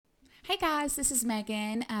Hey guys, this is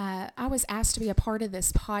Megan. I was asked to be a part of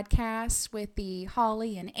this podcast with the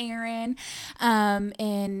Holly and Aaron.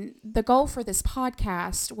 And the goal for this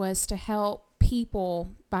podcast was to help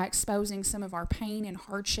people by exposing some of our pain and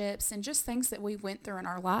hardships and just things that we went through in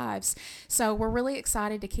our lives. So we're really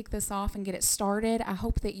excited to kick this off and get it started. I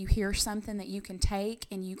hope that you hear something that you can take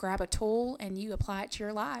and you grab a tool and you apply it to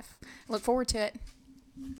your life. Look forward to it.